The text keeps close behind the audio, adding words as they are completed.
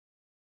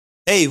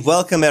Hey,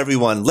 welcome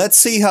everyone. Let's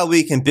see how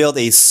we can build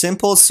a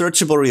simple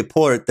searchable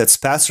report that's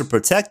password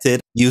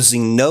protected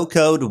using no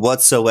code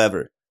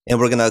whatsoever. And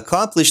we're going to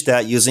accomplish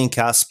that using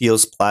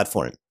Caspio's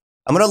platform.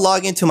 I'm going to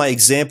log into my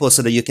example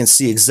so that you can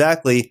see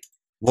exactly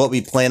what we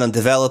plan on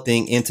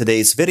developing in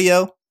today's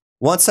video.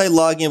 Once I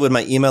log in with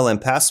my email and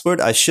password,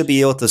 I should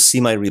be able to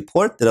see my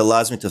report that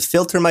allows me to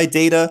filter my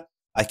data.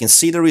 I can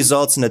see the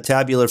results in a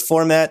tabular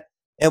format,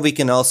 and we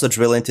can also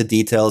drill into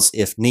details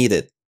if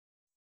needed.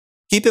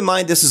 Keep in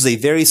mind, this is a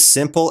very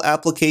simple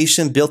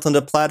application built on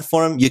the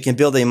platform. You can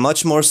build a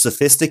much more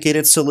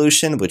sophisticated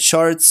solution with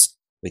charts,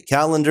 with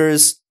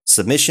calendars,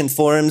 submission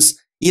forms,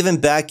 even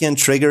backend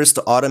triggers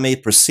to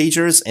automate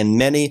procedures, and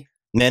many,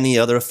 many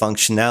other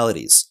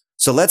functionalities.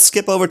 So let's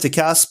skip over to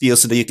Caspio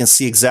so that you can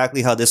see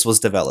exactly how this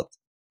was developed.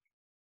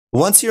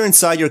 Once you're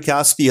inside your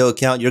Caspio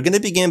account, you're going to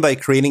begin by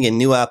creating a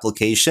new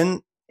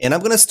application, and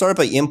I'm going to start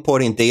by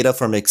importing data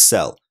from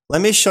Excel.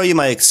 Let me show you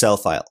my Excel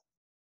file.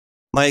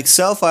 My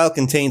Excel file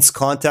contains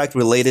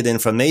contact-related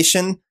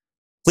information.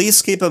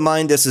 Please keep in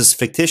mind this is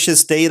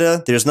fictitious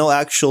data. There's no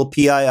actual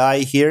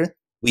PII here.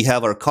 We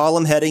have our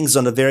column headings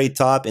on the very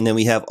top, and then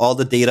we have all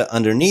the data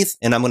underneath.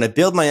 And I'm going to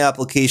build my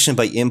application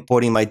by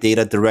importing my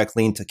data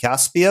directly into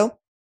Caspio.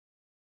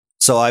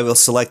 So I will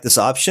select this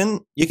option.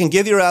 You can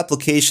give your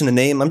application a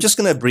name. I'm just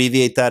going to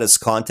abbreviate that as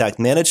contact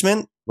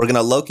management. We're going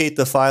to locate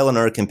the file on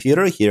our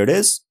computer. Here it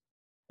is.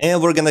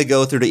 And we're going to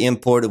go through the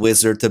import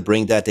wizard to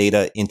bring that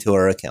data into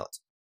our account.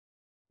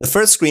 The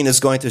first screen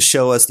is going to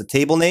show us the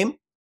table name,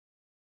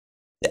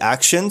 the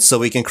action, so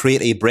we can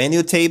create a brand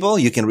new table.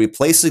 You can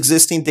replace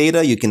existing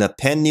data. You can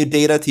append new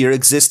data to your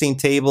existing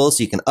tables.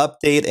 You can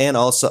update and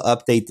also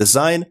update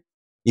design.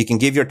 You can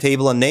give your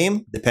table a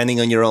name depending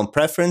on your own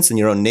preference and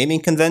your own naming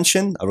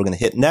convention. We're going to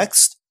hit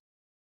next.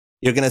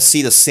 You're going to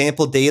see the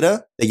sample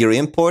data that you're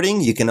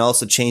importing. You can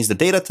also change the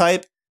data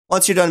type.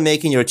 Once you're done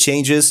making your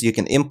changes, you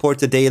can import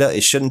the data.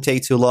 It shouldn't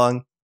take too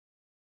long.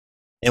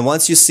 And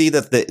once you see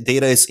that the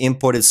data is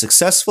imported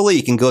successfully,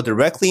 you can go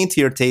directly into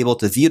your table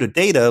to view the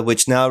data,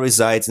 which now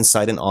resides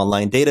inside an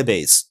online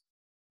database.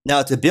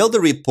 Now, to build a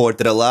report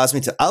that allows me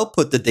to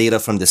output the data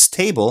from this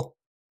table,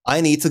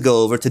 I need to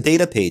go over to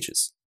data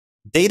pages.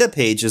 Data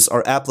pages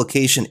are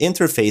application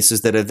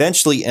interfaces that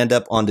eventually end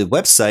up on the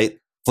website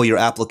for your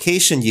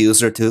application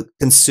user to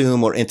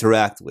consume or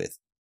interact with.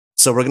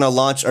 So we're going to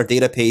launch our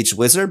data page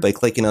wizard by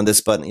clicking on this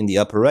button in the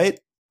upper right.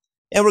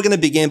 And we're going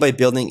to begin by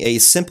building a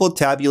simple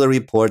tabular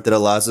report that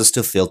allows us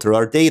to filter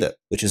our data,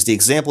 which is the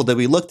example that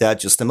we looked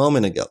at just a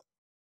moment ago.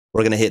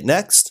 We're going to hit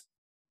next.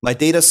 My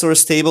data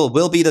source table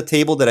will be the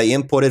table that I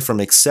imported from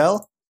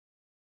Excel.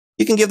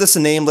 You can give this a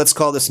name. Let's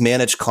call this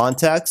Manage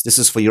Contacts. This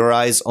is for your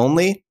eyes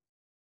only.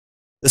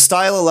 The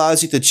style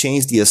allows you to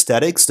change the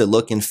aesthetics, the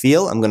look and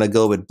feel. I'm going to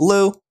go with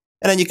blue.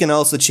 And then you can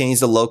also change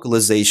the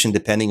localization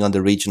depending on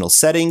the regional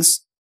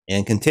settings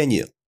and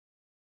continue.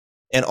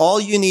 And all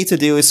you need to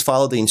do is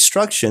follow the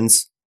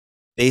instructions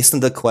based on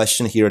the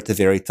question here at the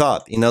very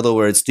top. In other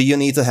words, do you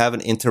need to have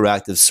an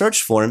interactive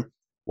search form?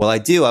 Well, I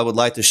do. I would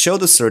like to show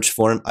the search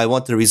form. I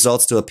want the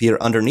results to appear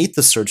underneath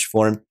the search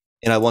form,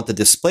 and I want to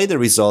display the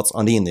results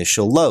on the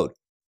initial load.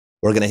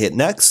 We're going to hit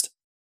next.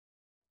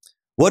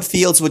 What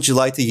fields would you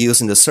like to use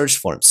in the search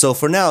form? So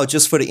for now,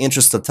 just for the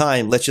interest of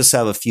time, let's just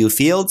have a few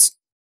fields.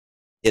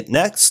 Hit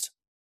next.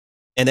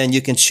 And then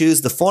you can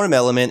choose the form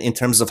element in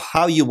terms of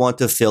how you want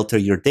to filter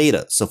your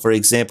data. So for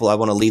example, I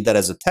want to leave that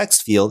as a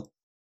text field,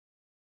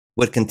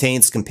 which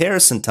contains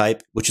comparison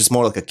type, which is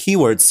more like a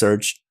keyword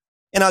search.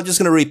 And I'm just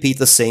going to repeat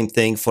the same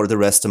thing for the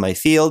rest of my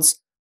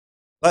fields.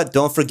 But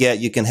don't forget,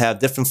 you can have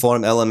different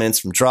form elements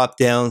from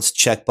dropdowns,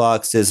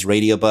 checkboxes,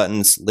 radio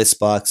buttons, list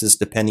boxes,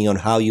 depending on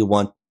how you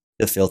want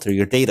to filter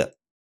your data.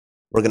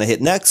 We're going to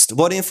hit next.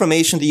 What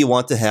information do you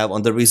want to have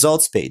on the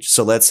results page?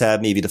 So let's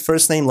have maybe the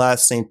first name,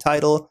 last name,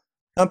 title,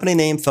 company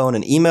name, phone,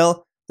 and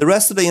email. The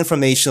rest of the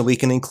information we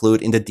can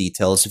include in the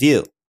details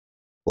view.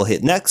 We'll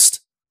hit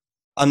next.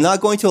 I'm not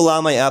going to allow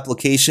my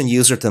application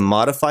user to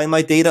modify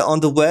my data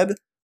on the web,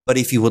 but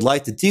if you would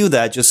like to do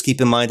that, just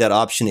keep in mind that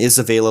option is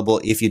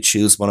available if you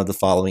choose one of the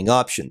following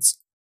options.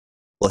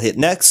 We'll hit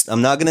next.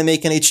 I'm not going to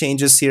make any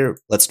changes here.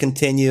 Let's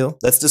continue.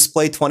 Let's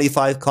display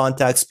 25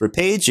 contacts per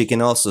page. You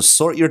can also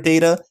sort your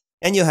data,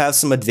 and you have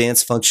some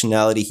advanced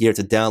functionality here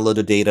to download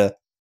the data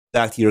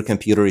back to your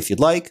computer if you'd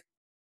like.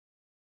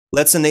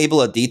 Let's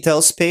enable a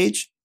details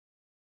page.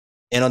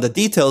 And on the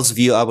details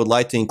view, I would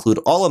like to include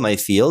all of my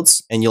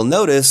fields. And you'll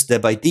notice that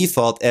by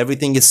default,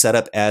 everything is set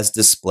up as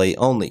display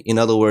only. In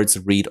other words,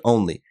 read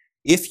only.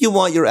 If you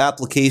want your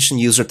application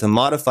user to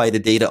modify the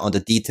data on the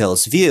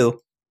details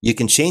view, you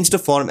can change the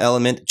form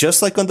element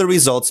just like on the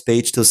results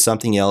page to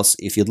something else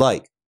if you'd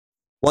like.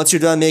 Once you're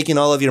done making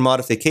all of your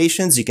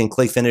modifications, you can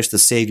click finish to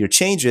save your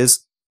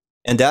changes.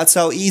 And that's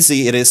how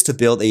easy it is to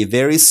build a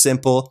very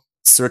simple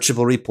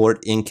searchable report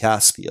in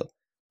Caspio.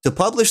 To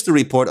publish the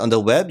report on the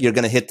web, you're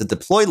going to hit the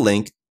deploy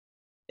link,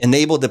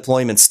 enable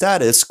deployment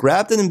status,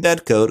 grab the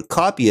embed code,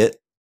 copy it,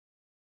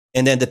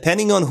 and then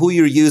depending on who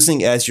you're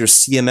using as your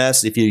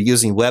CMS, if you're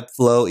using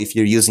Webflow, if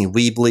you're using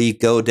Weebly,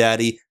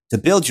 GoDaddy, to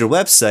build your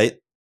website,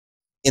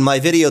 In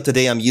my video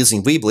today, I'm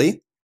using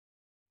Weebly.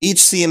 Each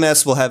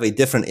CMS will have a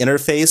different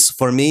interface.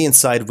 For me,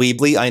 inside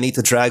Weebly, I need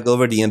to drag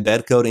over the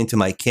embed code into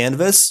my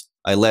canvas.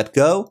 I let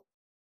go.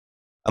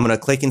 I'm going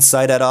to click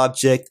inside that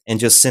object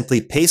and just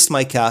simply paste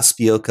my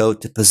Caspio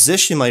code to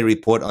position my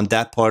report on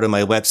that part of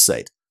my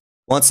website.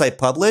 Once I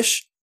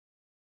publish,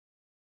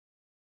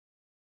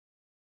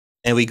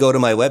 and we go to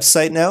my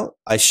website now,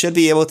 I should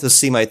be able to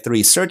see my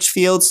 3 search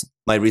fields,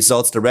 my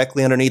results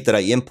directly underneath that I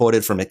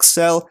imported from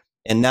Excel,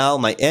 and now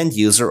my end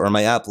user or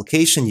my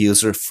application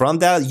user from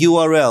that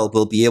URL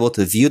will be able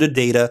to view the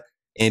data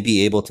and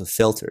be able to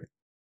filter.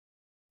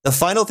 The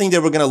final thing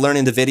that we're going to learn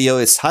in the video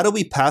is how do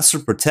we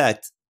password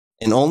protect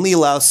and only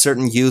allow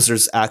certain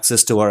users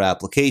access to our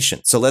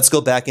application. So let's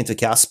go back into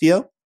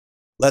Caspio.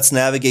 Let's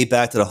navigate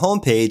back to the home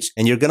page,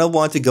 and you're going to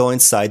want to go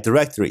inside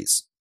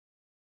Directories.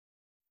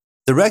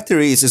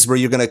 Directories is where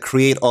you're going to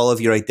create all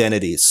of your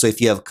identities. So if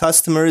you have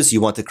customers,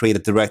 you want to create a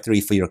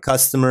directory for your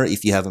customer.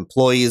 If you have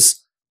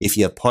employees, if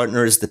you have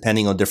partners,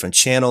 depending on different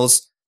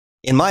channels.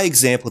 In my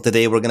example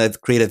today, we're going to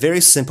create a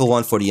very simple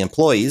one for the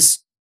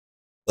employees.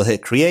 We'll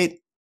hit create.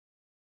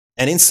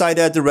 And inside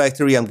that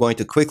directory, I'm going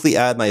to quickly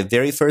add my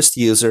very first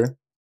user.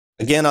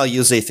 Again, I'll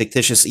use a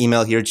fictitious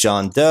email here,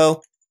 John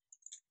Doe.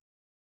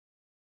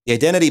 The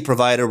identity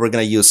provider, we're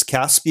going to use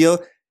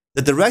Caspio.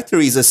 The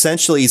directories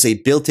essentially is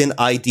a built-in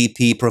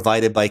IDP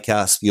provided by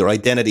Caspio, or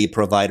identity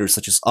providers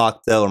such as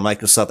Okta or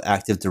Microsoft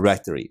Active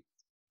Directory.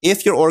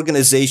 If your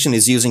organization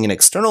is using an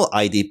external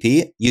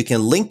IDP, you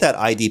can link that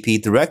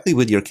IDP directly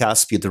with your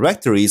Caspio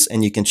directories,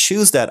 and you can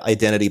choose that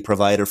identity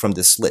provider from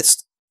this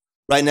list.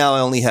 Right now, I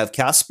only have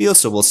Caspio,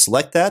 so we'll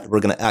select that. We're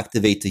going to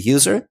activate the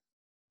user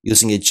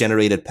using a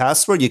generated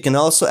password. You can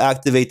also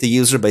activate the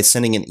user by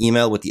sending an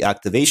email with the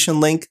activation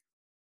link.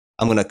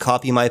 I'm going to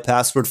copy my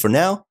password for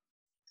now.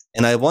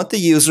 And I want the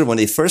user, when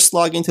they first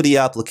log into the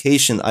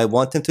application, I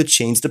want them to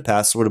change the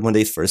password when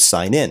they first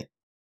sign in.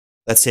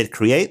 Let's hit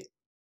create.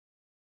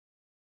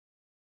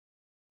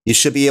 You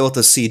should be able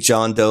to see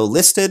John Doe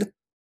listed.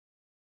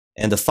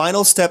 And the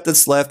final step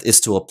that's left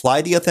is to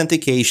apply the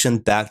authentication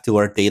back to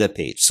our data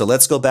page. So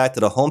let's go back to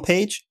the home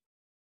page.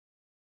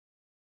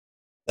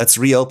 Let's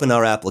reopen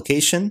our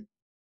application,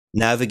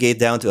 navigate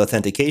down to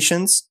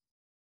authentications,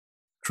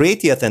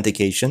 create the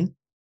authentication.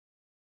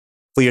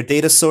 For your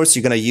data source,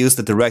 you're going to use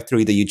the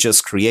directory that you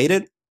just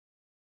created,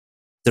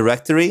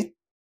 directory,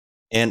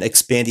 and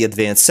expand the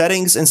advanced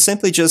settings and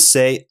simply just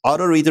say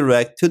auto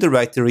redirect to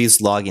directories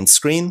login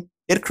screen.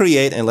 Hit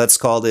create, and let's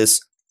call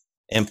this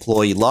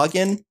employee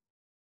login.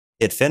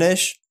 Hit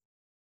finish.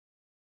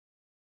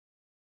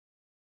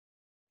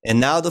 And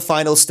now the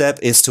final step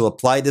is to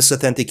apply this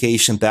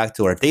authentication back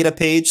to our data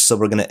page. So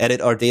we're going to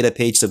edit our data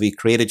page that we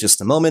created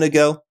just a moment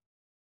ago.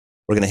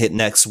 We're going to hit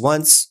next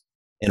once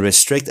and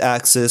restrict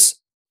access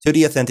to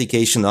the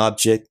authentication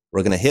object.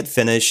 We're going to hit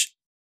finish.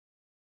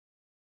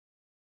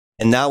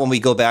 And now when we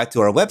go back to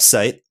our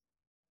website,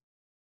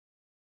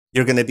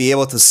 you're going to be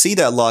able to see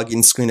that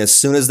login screen as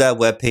soon as that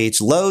web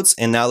page loads.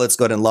 And now let's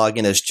go ahead and log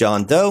in as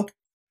John Doe,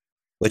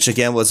 which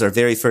again was our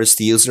very first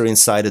user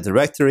inside the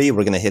directory.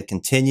 We're going to hit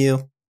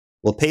continue.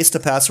 We'll paste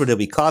the password that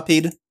we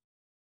copied.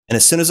 And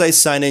as soon as I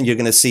sign in, you're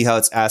going to see how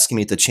it's asking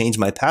me to change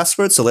my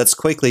password. So let's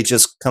quickly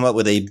just come up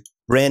with a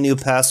brand new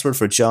password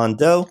for John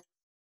Doe.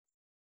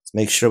 Let's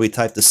make sure we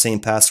type the same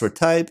password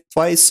type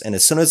twice. And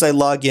as soon as I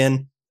log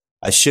in,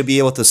 I should be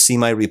able to see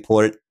my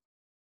report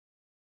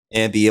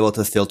and be able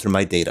to filter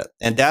my data.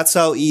 And that's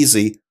how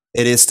easy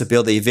it is to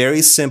build a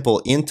very simple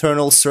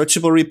internal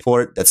searchable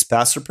report that's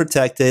password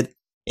protected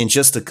in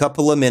just a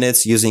couple of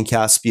minutes using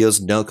Caspio's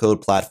no-code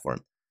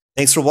platform.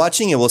 Thanks for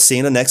watching, and we'll see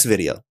you in the next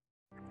video.